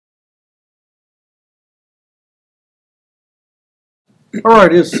All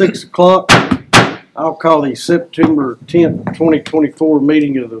right, it's 6 o'clock. I'll call the September 10th, 2024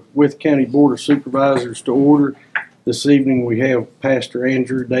 meeting of the Wythe County Board of Supervisors to order. This evening we have Pastor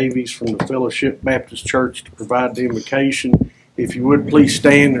Andrew Davies from the Fellowship Baptist Church to provide the invocation. If you would please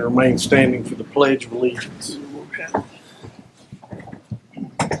stand and remain standing for the Pledge of Allegiance.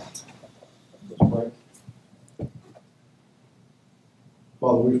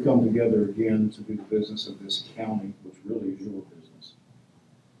 Father, we've come together again to do the business of this county, which really is your business.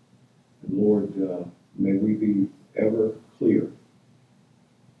 And Lord, may we be ever clear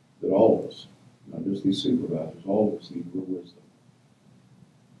that all of us, not just these supervisors, all of us need your wisdom.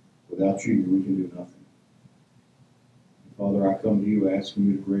 Without you, we can do nothing. And Father, I come to you asking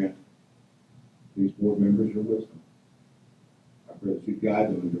you to grant these board members your wisdom. I pray that you guide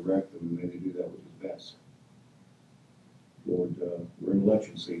them and direct them, and may they do that which is best. Lord, we're in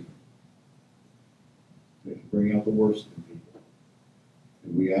election season. They can bring out the worst in people.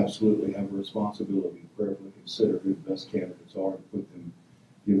 And we absolutely have a responsibility to prayerfully consider who the best candidates are and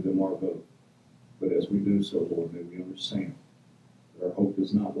give them our vote. But as we do so, Lord, may we understand that our hope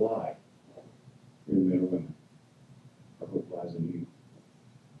does not lie in men or women. Our hope lies in you.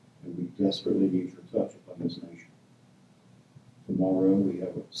 And we desperately need your touch upon this nation. Tomorrow we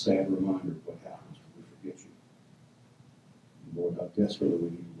have a sad reminder of what happens when we forget you. Lord, how desperately we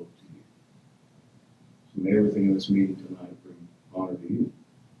need to look to you. So may everything in this meeting tonight bring honor to you.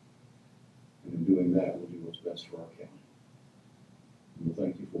 And in doing that, we'll do what's best for our county. And we'll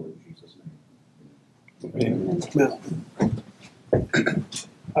thank you for it in Jesus' name. Amen.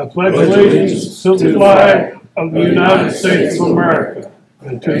 I pledge allegiance to the flag of the United States of America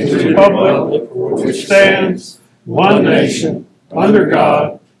and to the republic which stands one nation, under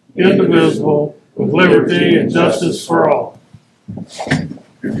God, indivisible, with liberty and justice for all.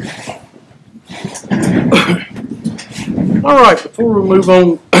 All right, before we move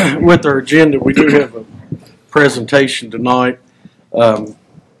on with our agenda, we do have a presentation tonight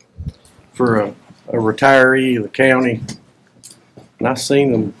for a retiree of the county. And I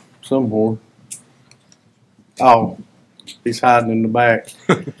seen him somewhere. Oh, he's hiding in the back.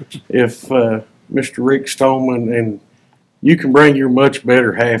 If Mr. Rick Stoneman, and you can bring your much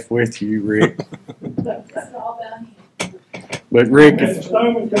better half with you, Rick. But Rick,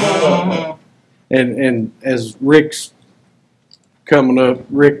 and as Rick's coming up,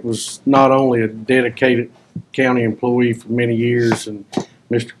 Rick was not only a dedicated county employee for many years, and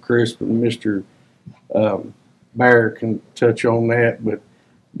Mr. Crisp and Mr. Bear can touch on that, but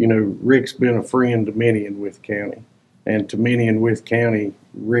you know, Rick's been a friend to many in Wythe County, and to many in Wythe County,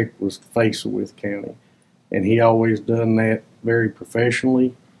 Rick was the face of Wythe County, and he always done that very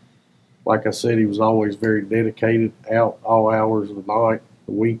professionally. Like I said, he was always very dedicated, out all hours of the night,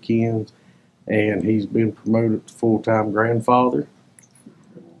 the weekends, and he's been promoted to full-time grandfather.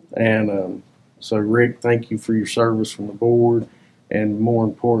 And so, Rick, thank you for your service from the board, and more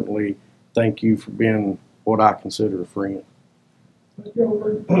importantly, thank you for being what I consider a friend. Thank you all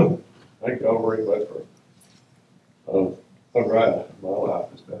very much for a ride. My life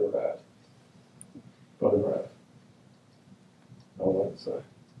has been a ride. Fun ride. All I can say.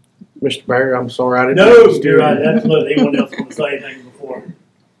 Mr. Barry, I'm sorry I didn't. No, you're right. Absolutely. Anyone else want to say anything before?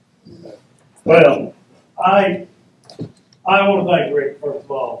 Well, I want to thank Rick, first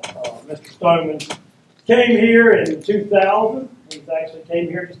of all. Mr. Stoneman came here in 2000. He actually came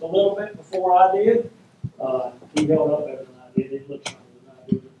here just a little bit before I did. He held up better than I did. He looked better than I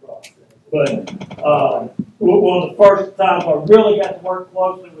did in the process. But one of the first times I really got to work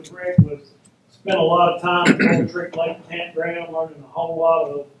closely with Rick was spent a lot of time at the Old Trick Lake campground, learning a whole lot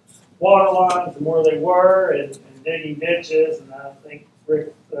of water lines and where they were, and digging ditches. And I think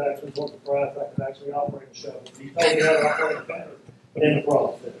Rick actually was surprised I could actually operate a shovel. He told me how to operate it better in the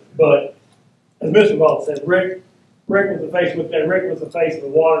process. But as Mr. Ball said, Rick was the face with that. Rick was the face of the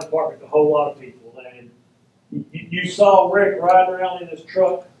water department to a whole lot of people. And you saw Rick riding around in his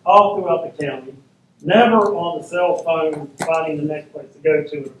truck all throughout the county, never on the cell phone finding the next place to go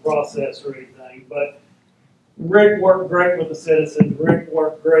to in the process or anything. But Rick worked great with the citizens. Rick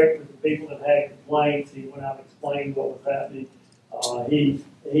worked great with the people that had complaints. He went out and explained what was happening. He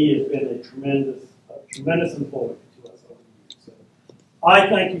has been a tremendous employee to us over the years. So I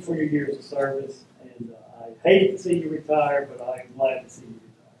thank you for your years of service, and I hate to see you retire, but I'm glad to see you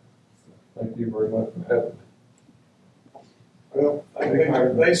retire. Thank you very much for having me.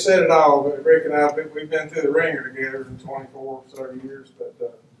 Well, they said it all, but Rick and I, we've been through the ringer together in 24, 30 years, but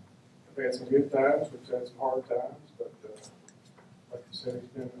we've had some good times, we've had some hard times, but like I said,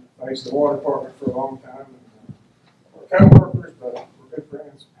 he's been the face of the water department for a long time, and we're co-workers, but we're good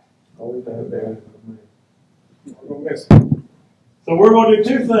friends. Always had a bad. We're going to miss him. So So we're going to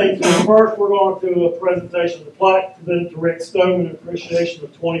do two things. First, we're going to do a presentation of the plaque presented to Rick Stoneman in appreciation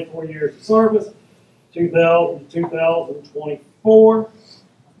of 24 years of service, 2000 to 2024,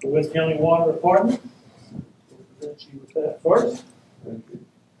 the Wythe County Water Department. We'll present you with that first.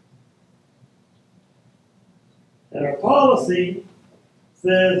 And our policy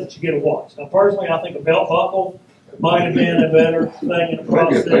says that you get a watch. Now, personally, I think a belt buckle might have been a better thing in the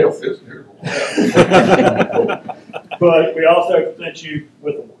process. But we also present you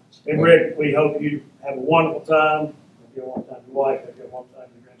with a watch. And Rick, we hope you have a wonderful time. Have you a wonderful time with your wife, have you a wonderful time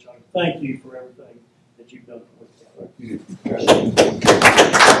with your grandchild. Thank you for everything that you've done for us. Thank you.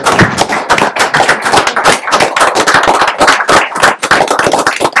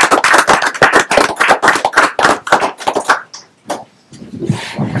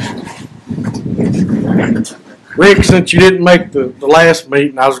 Rick, since you didn't make the last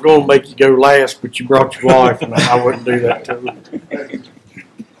meeting, I was going to make you go last, but you brought your wife, and I wouldn't do that to you.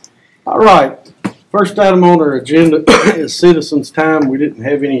 All right. First item on our agenda is citizens' time. We didn't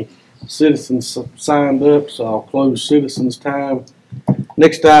have any citizens signed up, so I'll close citizens' time.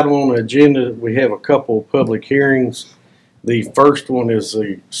 Next item on the agenda, we have a couple of public hearings. The first one is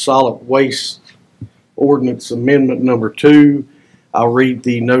the solid waste ordinance amendment number 2. I'll read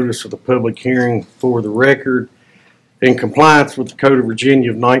the notice of the public hearing for the record. In compliance with the Code of Virginia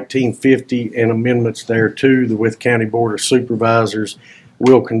of 1950 and amendments thereto, the Wythe County Board of Supervisors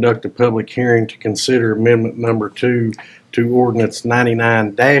will conduct a public hearing to consider amendment number 2 to ordinance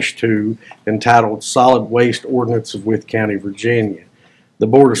 99-2 entitled Solid Waste Ordinance of Wythe County, Virginia. The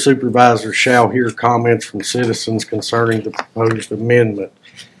Board of Supervisors shall hear comments from citizens concerning the proposed amendment.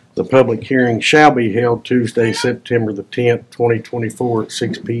 The public hearing shall be held Tuesday, September the 10th, 2024 at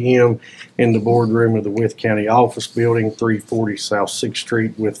 6 p.m. in the boardroom of the Wythe County Office Building, 340 South 6th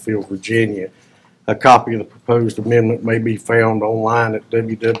Street, Wytheville, Virginia. A copy of the proposed amendment may be found online at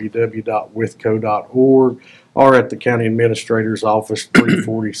www.wytheco.org or at the County Administrator's Office,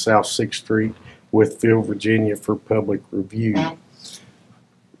 340 South 6th Street, Wytheville, Virginia, for public review.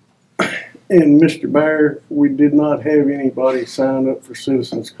 And Mr. Bear, we did not have anybody sign up for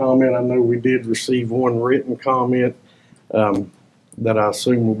citizens' comment. I know we did receive one written comment that I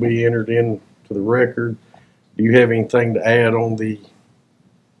assume will be entered into the record. Do you have anything to add on the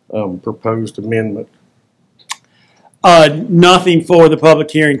proposed amendment? Nothing for the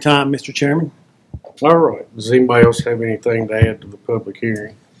public hearing time, Mr. Chairman. All right. Does anybody else have anything to add to the public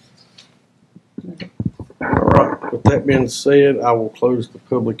hearing? All right. With that being said, I will close the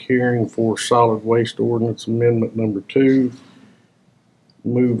public hearing for solid waste ordinance amendment number 2.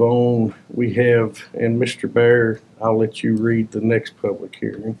 Move on. We have, and Mr. Bear, I'll let you read the next public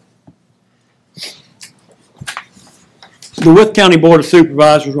hearing. The Wythe County Board of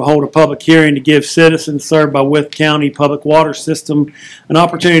Supervisors will hold a public hearing to give citizens served by Wythe County Public Water System an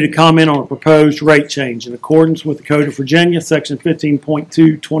opportunity to comment on a proposed rate change in accordance with the Code of Virginia, Section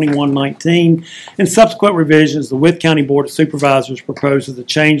 15.2-2119, and subsequent revisions. The Wythe County Board of Supervisors proposes a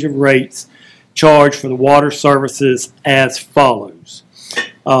change of rates charged for the water services as follows.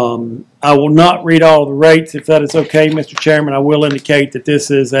 I will not read all of the rates, if that is okay, Mr. Chairman. I will indicate that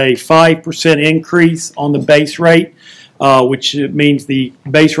this is a 5% increase on the base rate, which means the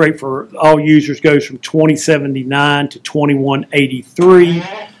base rate for all users goes from $20.79 to $21.83.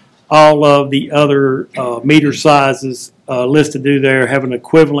 All of the other meter sizes listed through there have an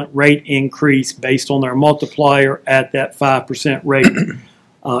equivalent rate increase based on their multiplier at that 5% rate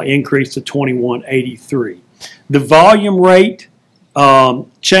increase to $21.83. The volume rate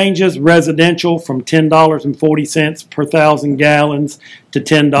changes residential from $10.40 per 1,000 gallons to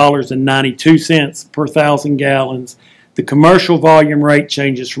 $10.92 per 1,000 gallons. The commercial volume rate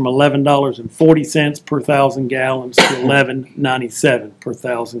changes from $11.40 per 1,000 gallons to $11.97 per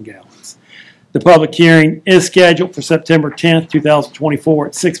 1,000 gallons. The public hearing is scheduled for September 10th, 2024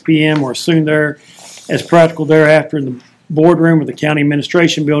 at 6 p.m. or soon there as practical thereafter in the boardroom of the County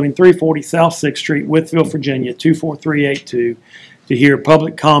Administration Building, 340 South 6th Street, Wytheville, Virginia, 24382, to hear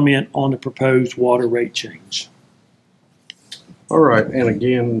public comment on the proposed water rate change. All right, and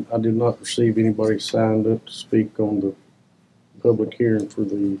again, I did not receive anybody signed up to speak on the public hearing for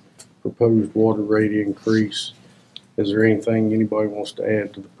the proposed water rate increase. Is there anything anybody wants to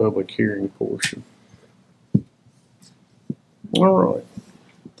add to the public hearing portion? All right.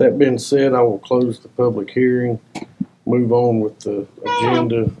 That being said, I will close the public hearing, move on with the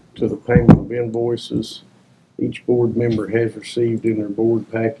agenda to the payment of invoices. Each board member has received in their board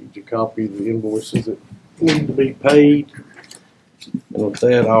package a copy of the invoices that need to be paid. And with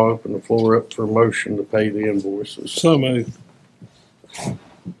that, I'll open the floor up for a motion to pay the invoices. So moved.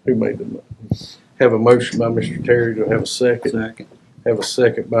 Who made the motion? Have a motion by Mr. Terry. Do I have a second? Second. Have a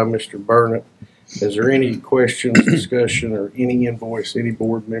second by Mr. Burnett. Is there any questions, discussion, or any invoice any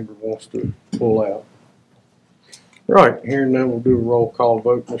board member wants to pull out? Right, hearing none, we'll do a roll call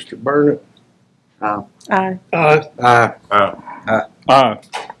vote. Mr. Burnett? Aye. Aye. Aye. Aye.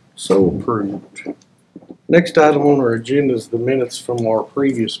 So approved. Next item on our agenda is the minutes from our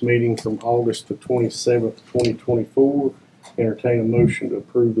previous meeting from August the 27th, 2024. Entertain a motion to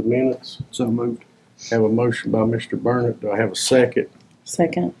approve the minutes. So moved. Have a motion by Mr. Burnett. Do I have a second?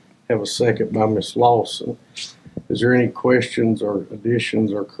 Second. Have a second by Ms. Lawson. Is there any questions or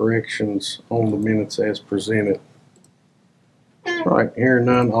additions or corrections on the minutes as presented? All right, hearing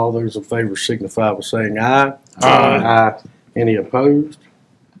none, all those in favor signify by saying aye. Aye. Any opposed?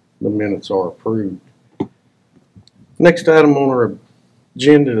 The minutes are approved. Next item on our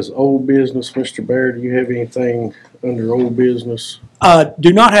agenda is old business. Mr. Baird, do you have anything under old business?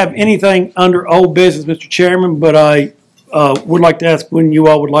 Do not have anything under old business, Mr. Chairman, but I would like to ask when you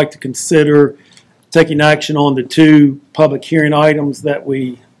all would like to consider taking action on the two public hearing items that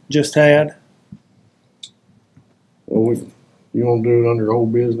we just had. Well, you want to do it under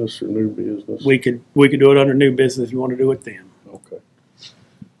old business or new business? We could do it under new business if you want to do it then. Okay.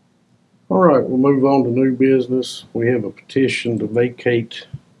 All right, we'll move on to new business. We have a petition to vacate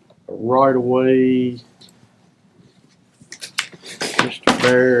a right-of-way. Mr.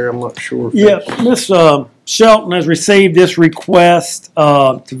 Bear, I'm not sure if Yeah, that's- Ms. Shelton has received this request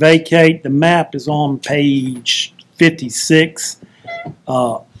to vacate. The map is on page 56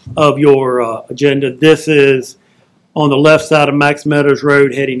 of your agenda. This is on the left side of Max Meadows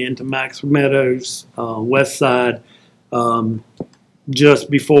Road heading into Max Meadows, west side, just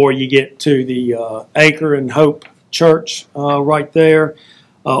before you get to the Acre and Hope Church right there.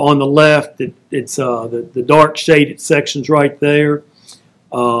 On the left, it's the dark shaded sections right there.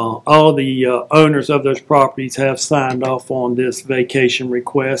 All the owners of those properties have signed off on this vacation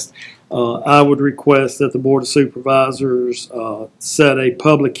request. I would request that the Board of Supervisors set a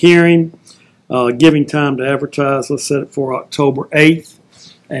public hearing, giving time to advertise. Let's set it for October 8th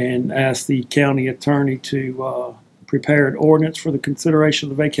and ask the county attorney to prepare an ordinance for the consideration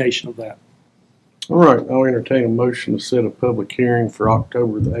of the vacation of that. All right, I'll entertain a motion to set a public hearing for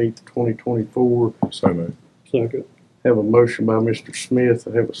October the 8th, 2024. So moved. Second. Have a motion by Mr. Smith.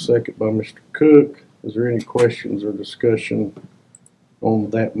 I have a second by Mr. Cook. Is there any questions or discussion on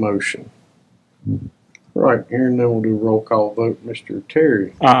that motion? All right, hearing none, we'll do a roll call vote. Mr.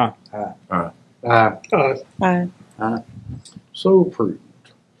 Terry? Aye. Aye. Aye. Aye. So approved.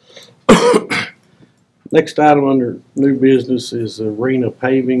 Next item under new business is Arena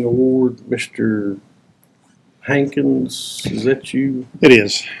Paving Award. Mr. Hankins, is that you? It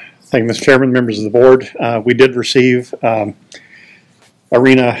is. Thank you, Mr. Chairman, members of the board. We did receive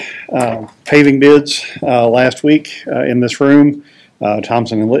arena paving bids last week in this room.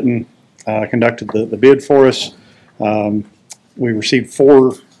 Thompson and Litton conducted the bid for us. We received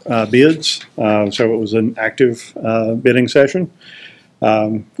 4 bids, so it was an active bidding session.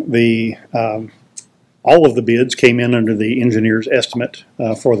 All of the bids came in under the engineer's estimate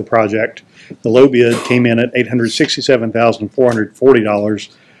for the project. The low bid came in at $867,440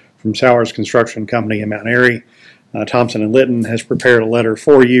 from Sowers Construction Company in Mount Airy. Thompson and Litton has prepared a letter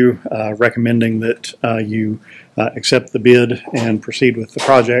for you recommending that you accept the bid and proceed with the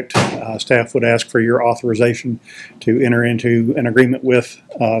project. Staff would ask for your authorization to enter into an agreement with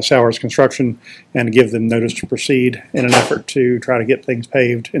Sowers Construction and to give them notice to proceed in an effort to try to get things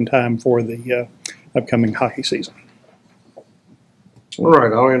paved in time for the upcoming hockey season. All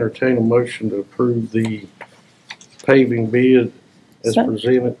right, I'll entertain a motion to approve the paving bid as So-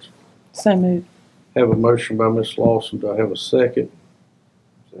 presented. So moved. Have a motion by Ms. Lawson. Do I have a second?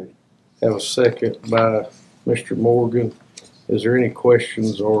 Have a second by Mr. Morgan. Is there any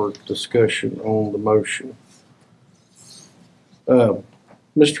questions or discussion on the motion?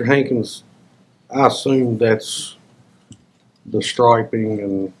 Mr. Hankins, I assume that's the striping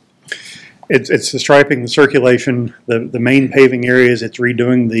and It's the striping, the circulation, the main paving areas. It's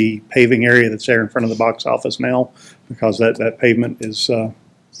redoing the paving area that's there in front of the box office now because that pavement is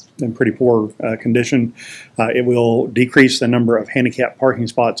in pretty poor condition. It will decrease the number of handicap parking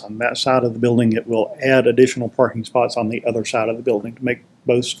spots on that side of the building. It will add additional parking spots on the other side of the building to make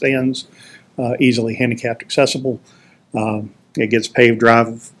both stands easily handicapped accessible. It gets paved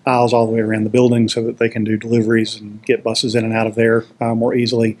drive aisles all the way around the building so that they can do deliveries and get buses in and out of there more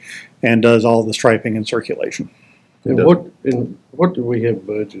easily, and does all the striping and circulation. what do we have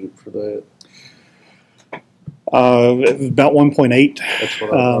budgeted for that? About 1.8. That's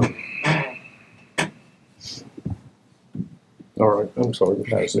what I thought. All right, I'm sorry, Mr.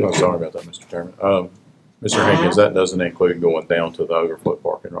 No, Smith. sorry about that, Mr. Chairman. Mr. Hankins, that doesn't include going down to the overflow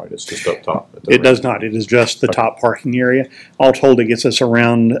parking, right? It's just up top. at the It does not. It is just the top parking area. All told, it gets us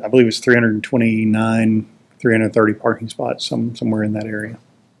around, I believe it's 329, 330 parking spots, somewhere in that area.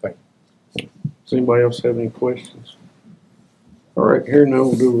 Does anybody else have any questions? All right, here now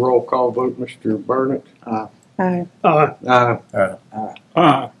we'll do a roll call vote. Mr. Burnett? Aye.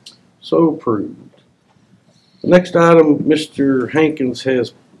 Aye. So approved. The next item, Mr. Hankins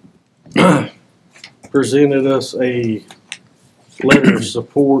has presented us a letter of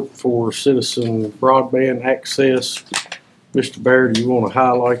support for citizen broadband access. Mr. Baird, do you want to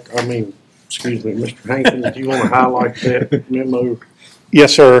highlight, Mr. Hankins, do you want to highlight that memo?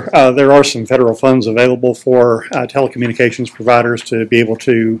 Yes, sir. There are some federal funds available for telecommunications providers to be able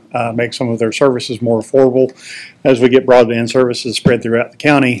to make some of their services more affordable. As we get broadband services spread throughout the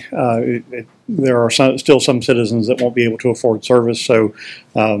county, there are still some citizens that won't be able to afford service. So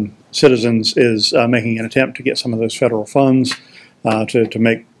Citizens is making an attempt to get some of those federal funds to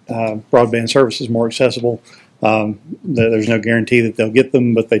make broadband services more accessible. There's no guarantee that they'll get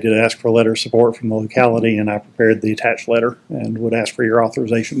them, but they did ask for a letter of support from the locality, and I prepared the attached letter and would ask for your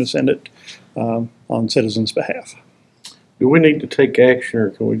authorization to send it on citizens' behalf. Do we need to take action, or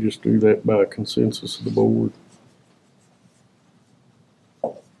can we just do that by consensus of the board?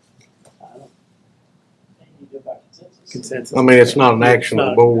 Consensus. I mean, it's not an action of the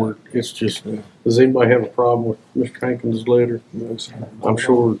Not- board. It's just, does anybody have a problem with Mr. Hankins' letter? I'm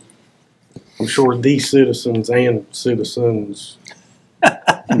sure the citizens and citizens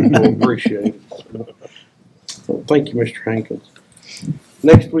will appreciate it. So, thank you, Mr. Hankins.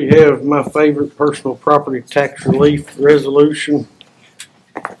 Next, we have my favorite personal property tax relief resolution.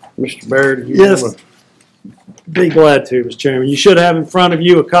 Mr. Baird, do you Yes. want to? Be glad to, Mr. Chairman. You should have in front of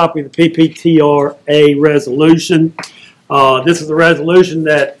you a copy of the PPTRA resolution. This is the resolution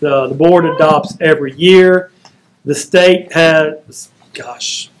that the board adopts every year. The state has,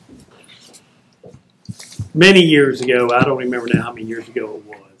 many years ago, I don't remember now how many years ago it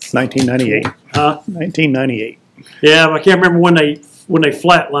was. 1998. Huh? 1998. Yeah, I can't remember when they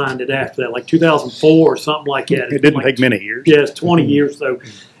flatlined it after that, like 2004 or something like that. It didn't take many years. Yes, 20 years though.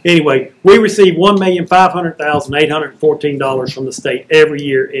 Anyway, we receive $1,500,814 from the state every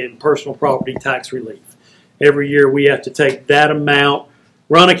year in personal property tax relief. Every year we have to take that amount,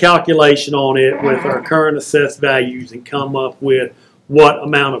 run a calculation on it with our current assessed values, and come up with what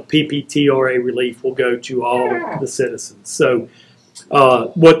amount of PPTRA relief will go to all the citizens. So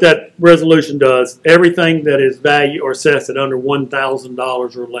what that resolution does, everything that is valued or assessed at under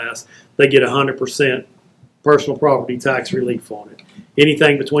 $1,000 or less, they get 100% personal property tax relief on it.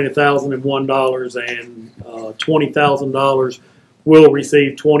 Anything between $1,001 and $20,000 will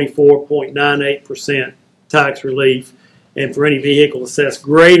receive 24.98% tax relief, and for any vehicle assessed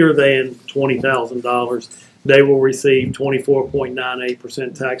greater than $20,000, they will receive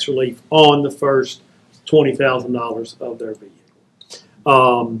 24.98% tax relief on the first $20,000 of their vehicle.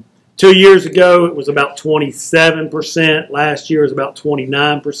 2 years ago, it was about 27%. Last year, it was about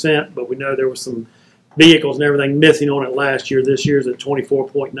 29%, but we know there was some vehicles and everything missing on it last year. This year's at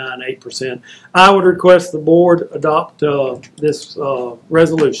 24.98%. I would request the board adopt this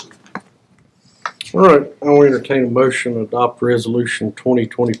resolution. All right, I will entertain a motion to adopt resolution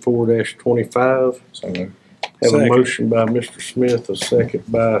 2024-25. So moved. Have a motion by Mr. Smith, a second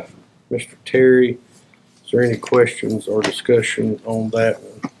by Mr. Terry. Is there any questions or discussion on that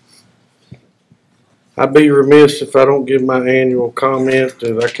one? I'd be remiss if I don't give my annual comment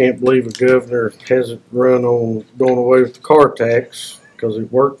that I can't believe a governor hasn't run on doing away with the car tax, because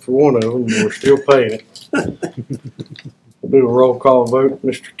it worked for one of them, and we're still paying it. We'll do a roll call vote.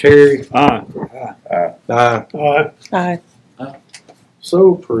 Mr. Terry? Aye. Aye. Aye.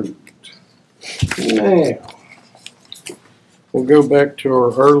 So approved. Now, we'll go back to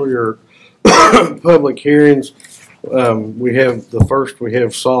our earlier public hearings. We have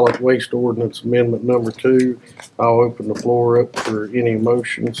solid waste ordinance amendment number 2. I'll open the floor up for any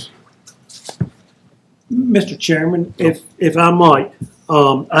motions. Mr. Chairman, if I might,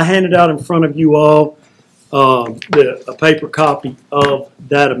 I handed out in front of you all a paper copy of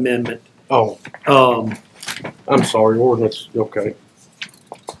that amendment. Oh, I'm sorry, ordinance, okay.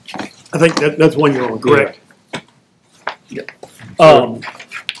 I think that's one you're on, correct? Yeah.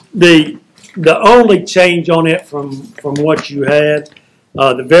 The only change on it from what you had,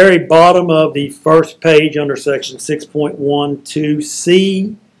 the very bottom of the first page under section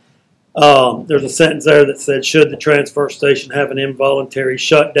 6.12C, there's a sentence there that said, should the transfer station have an involuntary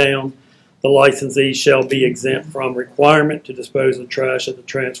shutdown, the licensee shall be exempt from requirement to dispose of trash at the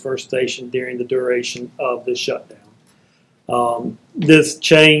transfer station during the duration of the shutdown. This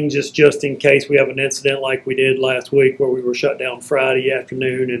change is just in case we have an incident like we did last week where we were shut down Friday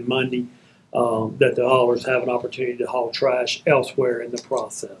afternoon and Monday, that the haulers have an opportunity to haul trash elsewhere in the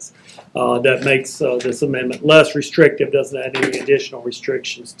process. That makes this amendment less restrictive, doesn't add any additional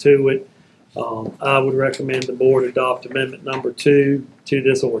restrictions to it. I would recommend the board adopt amendment number 2 to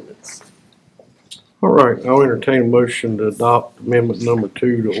this ordinance. All right, I'll entertain a motion to adopt amendment number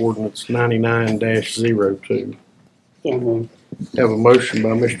 2 to ordinance 99-02. Have a motion by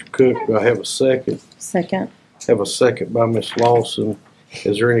Mr. Cook. Do I have a second? Second. Have a second by Ms. Lawson.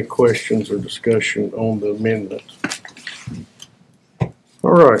 Is there any questions or discussion on the amendment?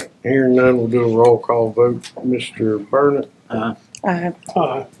 All right, hearing none, we'll do a roll call vote. Mr. Burnett? Aye.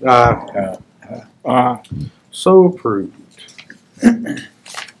 Aye. So approved.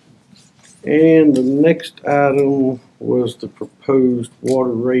 And the next item was the proposed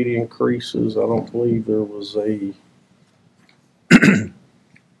water rate increases. I don't believe there was a, yeah,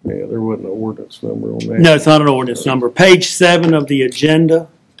 there wasn't an ordinance number on that. No, it's not an ordinance number. Page 7 of the agenda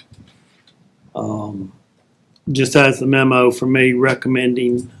just has the memo for me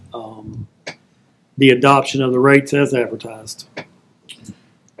recommending the adoption of the rates as advertised.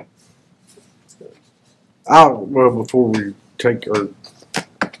 Well, before we take our,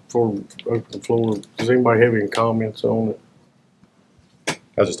 before we open the floor, does anybody have any comments on it?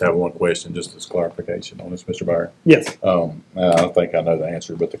 I just have one question, just as clarification on this, Mr. Byron. Yes, I think I know the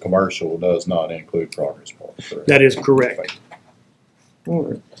answer, but the commercial does not include Progress Park, correct? that is correct. All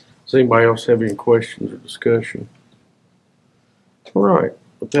right. Does anybody else have any questions or discussion? All right.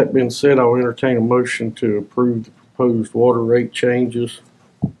 With that being said, I'll entertain a motion to approve the proposed water rate changes.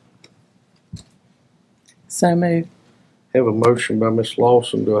 So moved. Have a motion by Ms.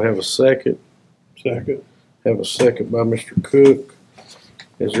 Lawson. Do I have a second? Second. Have a second by Mr. Cook.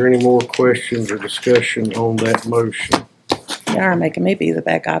 Is there any more questions or discussion on that motion? Y'all are making me be the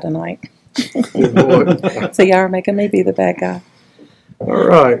bad guy tonight. What? So y'all are making me be the bad guy. All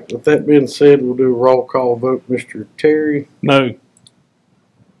right. With that being said, we'll do a roll call vote. Mr. Terry? No.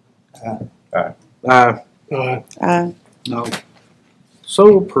 Aye. Aye. No.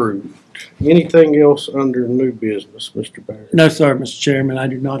 So approved. Anything else under new business, Mr. Barrett? No, sir, Mr. Chairman, I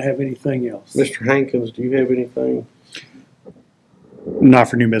do not have anything else. Mr. Hankins, do you have anything? Not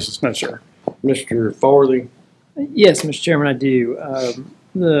for new business, no, sir. Mr. Farthing? Yes, Mr. Chairman, I do.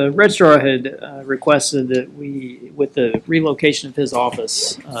 The registrar had requested that we, with the relocation of his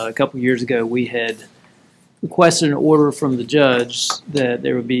office a couple years ago, we had requested an order from the judge that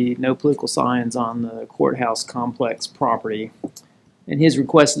there would be no political signs on the courthouse complex property. And his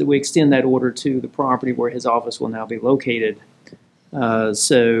request that we extend that order to the property where his office will now be located.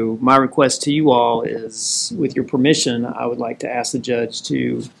 So my request to you all is, with your permission, I would like to ask the judge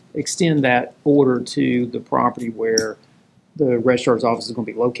to extend that order to the property where the registrar's office is going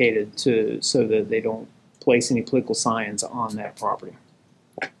to be located, so that they don't place any political signs on that property.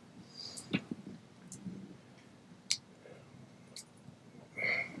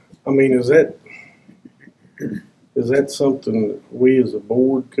 I mean, is that something that we as a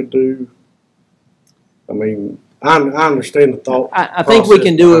board could do? I mean, I understand the thought. I think we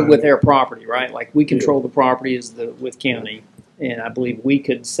can do it with their property, right? Like, we control the property as the with county, and I believe we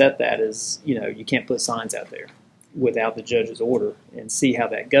could set that as, you know, you can't put signs out there without the judge's order, and see how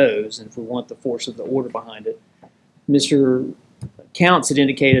that goes. And if we want the force of the order behind it, Mr. Counts had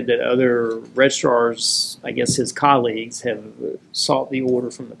indicated that other registrars, I guess his colleagues, have sought the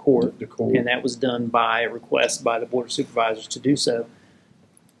order from the court, and that was done by a request by the Board of Supervisors to do so.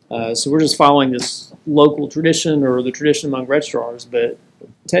 So we're just following this local tradition, or the tradition among registrars, but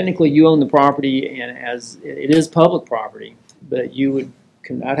technically you own the property, and as it is public property, but you would,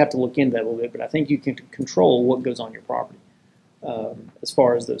 I'd have to look into that a little bit, but I think you can control what goes on your property as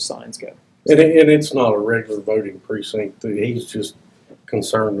far as those signs go. And it's not a regular voting precinct. He's just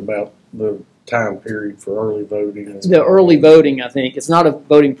concerned about the time period for early voting. The early voting, I think, it's not a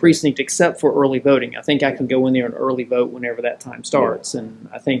voting precinct except for early voting. I think I can go in there and early vote whenever that time starts, and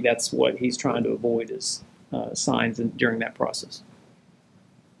I think that's what he's trying to avoid is signs during that process.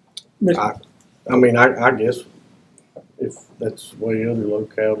 I mean, I guess if that's the way other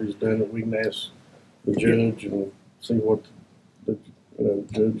localities done it, we can ask the judge and see what the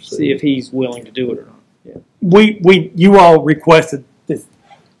judge says. See if he's willing to do it or not. Yeah. You all requested this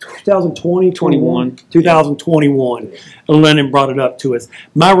 2020, 2021. Lennon brought it up to us.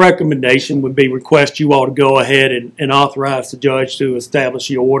 My recommendation would be request you all to go ahead and authorize the judge to establish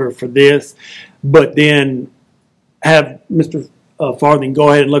the order for this, but then have Mr. Farthing go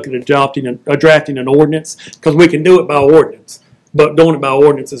ahead and look at drafting an ordinance, because we can do it by ordinance. But doing it by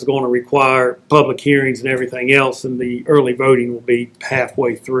ordinance is going to require public hearings and everything else, and the early voting will be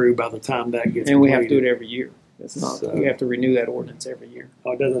halfway through by the time that gets And we completed. have to do it every year. It's not, we have to renew that ordinance every year.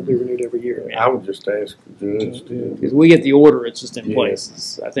 Oh, it doesn't have to be renewed every year. I would just ask the judge to, Because we get the order, it's just in Yeah.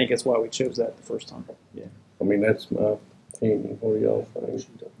 place. I think that's why we chose that the first time. Yeah. I mean, that's my opinion. What do y'all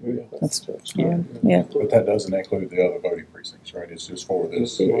think? That's Yeah. Yeah. But that doesn't include the other voting precincts, right? It's just for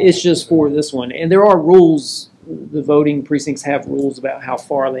this. It's just for this one. And there are rules, the voting precincts have rules about how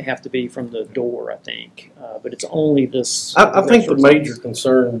far they have to be from the door, I think. But it's only this. I think the major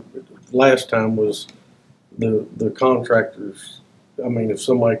concern last time was the contractors. I mean, if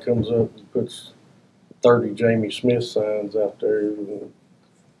somebody comes up and puts 30 Jamie Smith signs out there,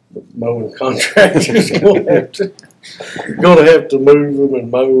 the mowing contractor's gonna have to move them and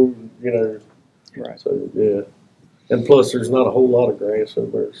mow, you know. Right. So, yeah. And plus, there's not a whole lot of grass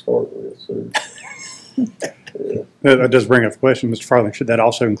over there to start with, so. Yeah. That does bring up the question, Mr. Farthing, should that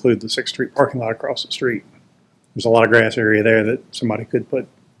also include the 6th Street parking lot across the street? There's a lot of grass area there that somebody could put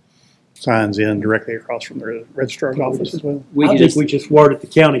signs in directly across from the registrar's office as well. I think we just word it the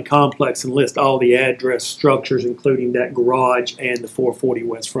county complex and list all the address structures, including that garage and the 440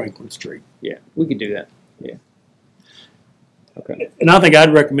 West Franklin Street. Yeah, we could do that. Yeah. Okay. And I think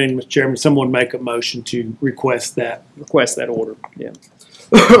I'd recommend, Mr. Chairman, someone make a motion to request that. Request that order. Yeah.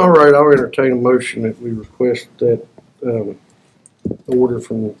 All right, I'll entertain a motion that we request that order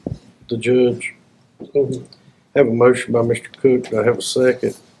from the judge. Have a motion by Mr. Cook. Do I have a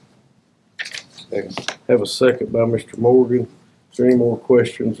second? Have a second by Mr. Morgan. Is there any more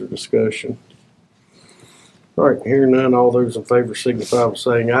questions or discussion? All right, hearing none, all those in favor signify by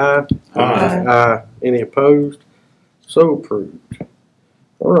saying aye. Aye. Aye. Any opposed? So approved.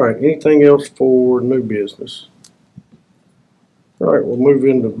 All right, anything else for new business? All right, we'll move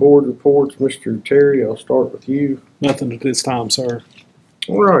into board reports. Mr. Terry, I'll start with you. Nothing at this time, sir.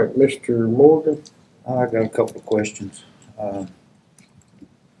 All right, Mr. Morgan. I got a couple of questions.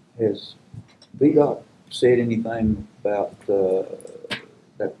 Has VDOT said anything about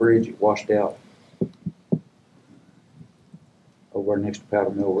that bridge that washed out over next to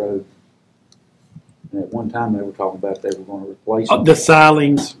Powder Mill Road? And at one time they were talking about they were going to replace it. The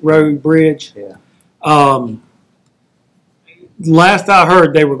Silings Road Bridge. Yeah. Last I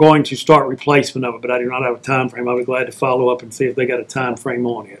heard, they were going to start replacement of it, but I do not have a time frame. I'll be glad to follow up and see if they got a time frame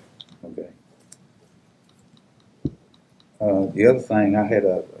on it. Okay. The other thing, I had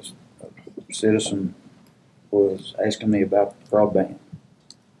a citizen was asking me about broadband.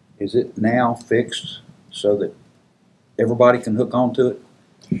 Is it now fixed so that everybody can hook onto it?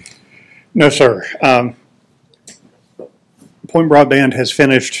 No, sir. Point Broadband has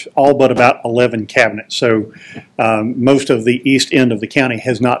finished all but about 11 cabinets, so most of the east end of the county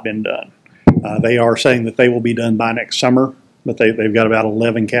has not been done. They are saying that they will be done by next summer, but they've got about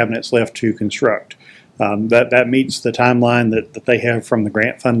 11 cabinets left to construct. That meets the timeline that they have from the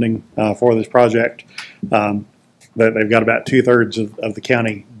grant funding for this project. They've got about 2/3 of the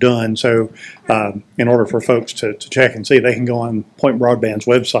county done, so in order for folks to check and see, they can go on Point Broadband's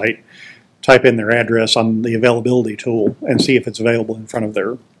website, type in their address on the availability tool and see if it's available in front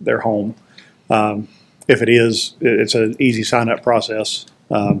of their home. If it is, it's an easy sign-up process,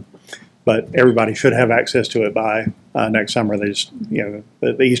 but everybody should have access to it by next summer. They just,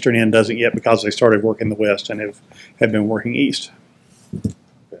 the eastern end doesn't yet because they started working the west and have been working east. Okay,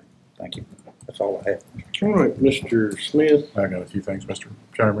 thank you. That's all I have. All right, Mr. Smith. I got a few things, Mr.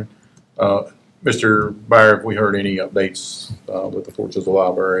 Chairman. Mr. Byer, have we heard any updates with the Fort Chisholm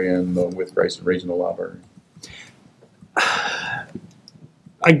Library and with Grayson Regional Library?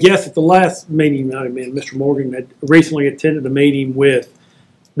 I guess at the last meeting, Mr. Morgan had recently attended a meeting with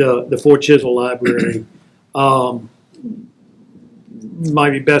the Fort Chisholm Library. Might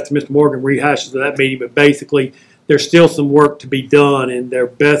be best if Mr. Morgan rehashes that meeting, but basically there's still some work to be done, and their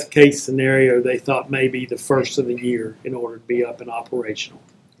best case scenario they thought maybe the first of the year in order to be up and operational.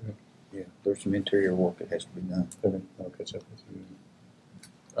 Yeah, there's some interior work that has to be done. I'll catch up with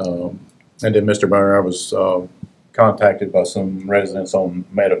you. And then, Mr. Byer, I was contacted by some residents on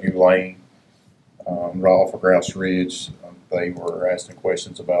Meadowview Lane, right off of Grouse Ridge. They were asking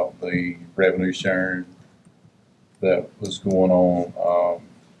questions about the revenue sharing that was going on.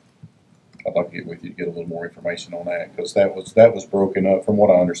 I'd like to get with you to get a little more information on that, because that was broken up, from what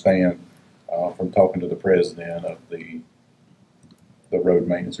I understand, from talking to the president of the road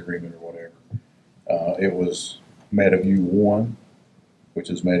maintenance agreement or whatever. It was Meadowview 1, which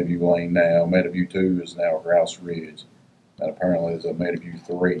is Meadowview Lane now. Meadowview 2 is now Grouse Ridge. And apparently there's a Meadowview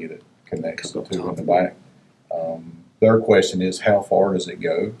 3 that connects the two in the back. Their question is, how far does it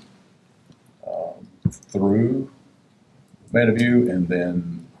go through Meadowview, and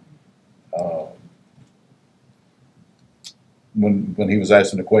then, when he was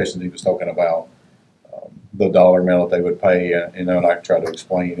asking the questions, he was talking about, the dollar amount that they would pay, and I tried to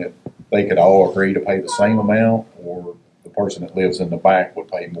explain it. They could all agree to pay the same amount, or the person that lives in the back would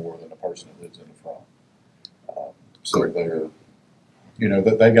pay more than the person that lives in the front. So they're,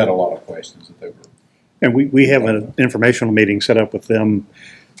 that they got a lot of questions that they were. And we have an informational meeting set up with them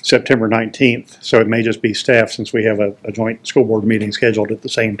September 19th, so it may just be staff since we have a joint school board meeting scheduled at the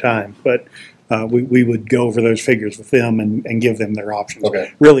same time. But we would go over those figures with them and give them their options.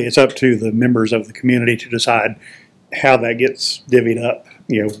 Okay. Really, it's up to the members of the community to decide how that gets divvied up,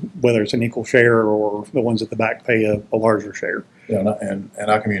 whether it's an equal share or the ones at the back pay a larger share. Yeah, and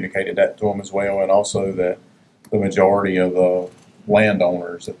I communicated that to them as well, and also that the majority of the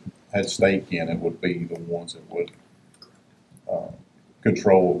landowners that had stake in it would be the ones that would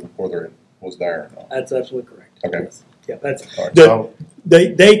control whether it was there or not. That's absolutely correct. Okay. Yes. Yeah, that's All right, the- so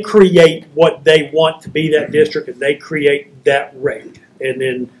they create what they want to be that district, and they create that rate, and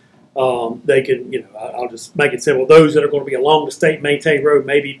then they can, I'll just make it simple. Those that are going to be along the state maintained road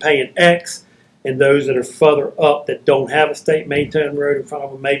may be paying X, and those that are further up that don't have a state maintained road in front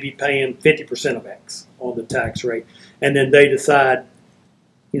of them may be paying 50% of X on the tax rate, and then they decide,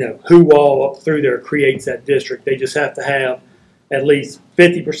 who all up through there creates that district. They just have to have at least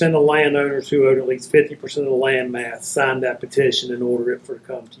 50% of the landowners who own at least 50% of the land mass sign that petition in order for it to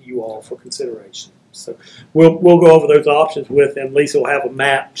come to you all for consideration. So we'll go over those options with them. Lisa will have a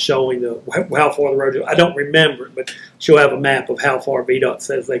map showing how far the road is. I don't remember it, but she'll have a map of how far VDOT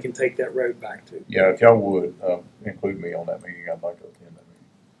says they can take that road back to. yeah, if y'all would include me on that meeting, I'd like to attend that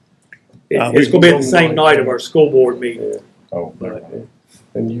meeting. It's going to be at the same night of our school board meeting. Oh, never mind.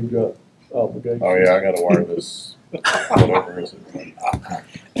 And you've got obligations. Oh yeah, I got to wear this. Whatever it is.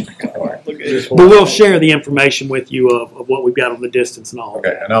 All right. But we'll share the information with you of what we've got on the distance and all.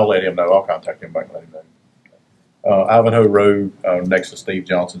 Okay, and I'll let him know. I'll contact him back and let him know. Ivanhoe Road, next to Steve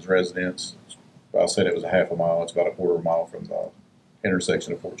Johnson's residence. I said it was a half a mile. It's about a quarter mile from the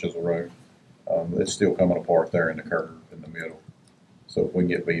intersection of Fort Chisholm Road. It's still coming apart there in the curve in the middle. So if we can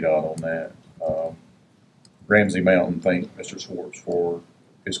get beat out on that. Ramsey Mountain, thank Mr. Swartz for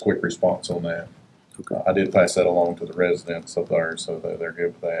his quick response on that. I did pass that along to the residents up there, so they're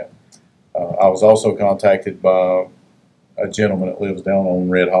good with that. I was also contacted by a gentleman that lives down on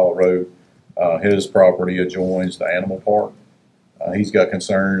Red Hollow Road. His property adjoins the animal park. He's got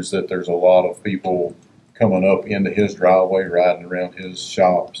concerns that there's a lot of people coming up into his driveway, riding around his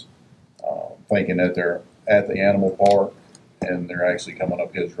shops, thinking that they're at the animal park, and they're actually coming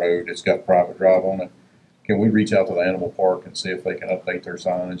up his road. It's got private drive on it. Can we reach out to the animal park and see if they can update their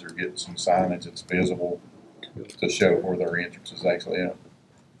signage or get some signage that's visible to show where their entrance is actually at?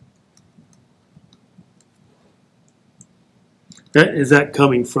 Is that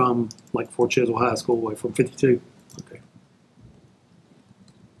coming from like Fort Chisholm High School away from 52? Okay.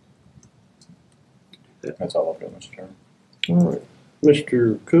 That's all I've got, Mr. Chairman. All right.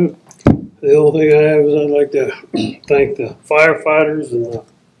 Mr. Cook. The only thing I have is I'd like to thank the firefighters and the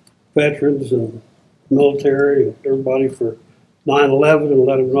veterans and military and everybody for 9/11 and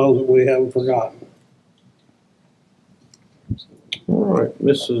let them know that we haven't forgotten. All right.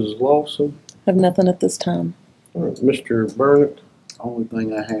 Mrs. Lawson. Have nothing at this time. All right. Mr. Burnett. Only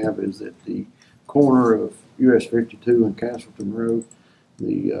thing I have is at the corner of US 52 and Castleton Road,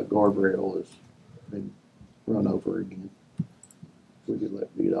 the guardrail has been run over again. We could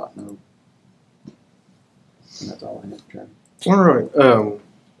let VDOT know. And that's all I have, Chairman. All right.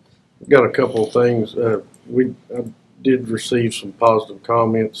 Got a couple of things. I did receive some positive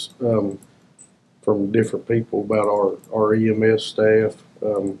comments from different people about our EMS staff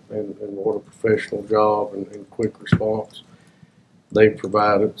and what a professional job and quick response they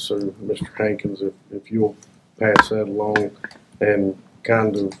provided. So, Mr. Hankins, if you'll pass that along, and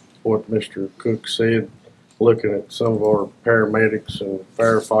kind of what Mr. Cook said, looking at some of our paramedics and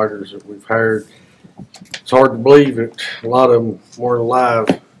firefighters that we've hired, it's hard to believe that a lot of them weren't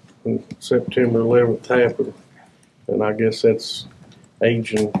alive when September 11th happened, and I guess that's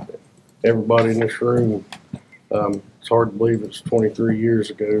aging everybody in this room. It's hard to believe it's 23 years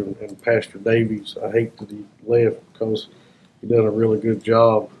ago, and Pastor Davies, I hate that he left because he done a really good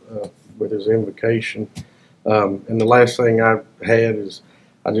job with his invocation. And the last thing I had is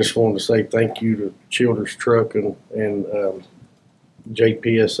I just wanted to say thank you to Childers Trucking and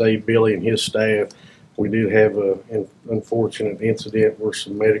JPSA, Billy and his staff. We did have an unfortunate incident where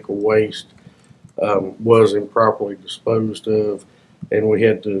some medical waste was improperly disposed of, and we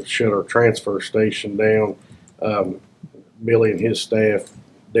had to shut our transfer station down. Billy and his staff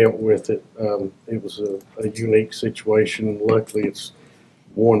dealt with it. It was a unique situation, and luckily it's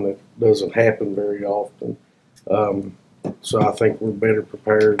one that doesn't happen very often. So I think we're better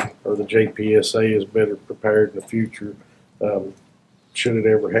prepared, or the JPSA is better prepared in the future, should it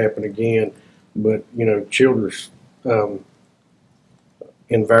ever happen again. But, you know, Childers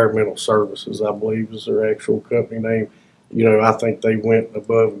Environmental Services, I believe is their actual company name. You know, I think they went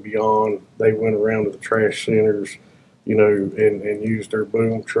above and beyond. They went around to the trash centers, you know, and used their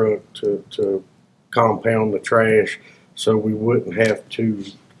boom truck to compound the trash so we wouldn't have to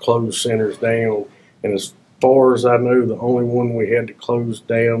close centers down. And as far as I know, the only one we had to close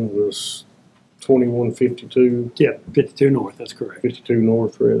down was 2152. Yeah, 52 North, that's correct. 52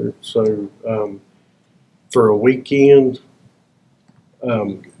 North, rather. So for a weekend,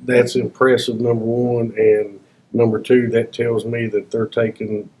 that's impressive, number one. And number two, that tells me that they're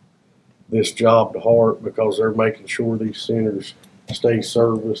taking this job to heart, because they're making sure these centers stay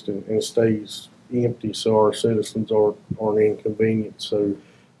serviced and stays empty so our citizens aren't inconvenienced. So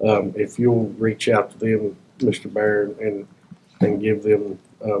if you'll reach out to them, Mr. Barron, and give them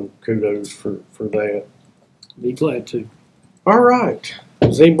kudos for that. Be glad to. All right.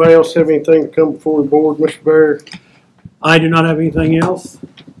 Does anybody else have anything to come before the board, Mr. Barron? I do not have anything else.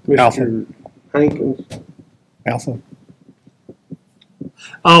 Mr. Hankins? Alpha.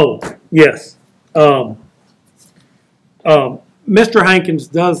 Oh, yes. Mr. Hankins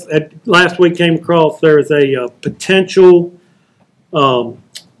does, last week came across there's a potential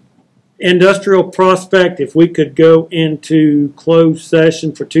industrial prospect. If we could go into closed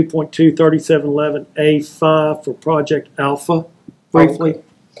session for 2.23711A5 for Project Alpha briefly. Okay.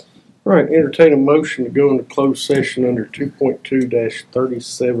 All right, entertain a motion to go into closed session under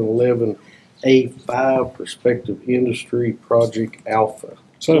 2.2-3711A5 Prospective Industry Project Alpha.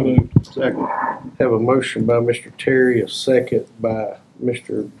 So moved. Second. Have a motion by Mr. Terry, a second by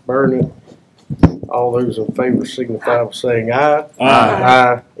Mr. Burnett. All those in favor signify by saying aye. Aye.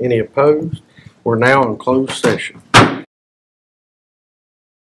 Aye. Any opposed? We're now in closed session.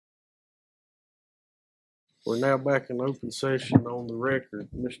 We're now back in open session on the record.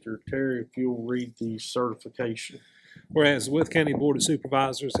 Mr. Terry, if you'll read the certification. Whereas the Wythe County Board of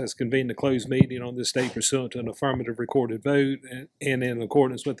Supervisors has convened a closed meeting on this day pursuant to an affirmative recorded vote and in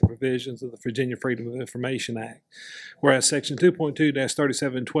accordance with the provisions of the Virginia Freedom of Information Act. Whereas Section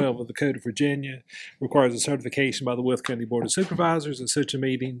 2.2-3712 of the Code of Virginia requires a certification by the Wythe County Board of Supervisors that such a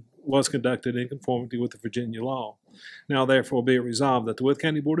meeting was conducted in conformity with the Virginia law. Now therefore be it resolved that the Wythe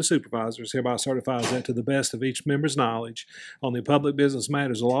County Board of Supervisors hereby certifies that to the best of each member's knowledge, only public business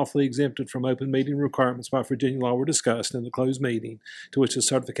matters lawfully exempted from open meeting requirements by Virginia law were discussed in the closed meeting to which the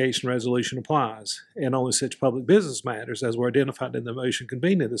certification resolution applies, and only such public business matters as were identified in the motion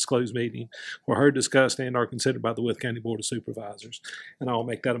convened in this closed meeting were heard, discussed, and are considered by the Wythe County Board of Supervisors. And I will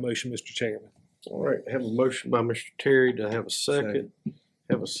make that a motion, Mr. Chairman. All right, have a motion by Mr. Terry to have a second.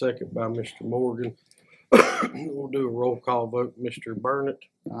 Have a second by Mr. Morgan. We'll do a roll call vote. Mr. Burnett?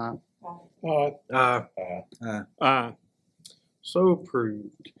 Aye. Aye. Aye. Aye. Aye. So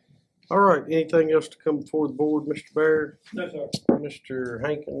approved. All right, anything else to come before the board, Mr. Baird? No, sir. Mr.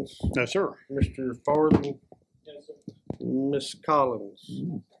 Hankins? No, sir. Mr. Farthing? Yes, sir. Ms. Collins?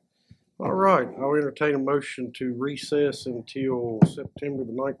 All right, I'll entertain a motion to recess until September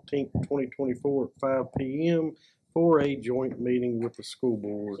the 19th, 2024 at 5 p.m. for a joint meeting with the school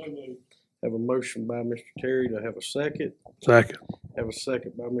board. So moved. Have a motion by Mr. Terry to have a second. Second. Have a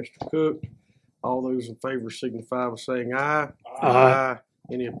second by Mr. Cook. All those in favor signify by saying aye. Aye.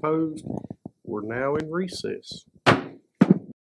 Any opposed? We're now in recess.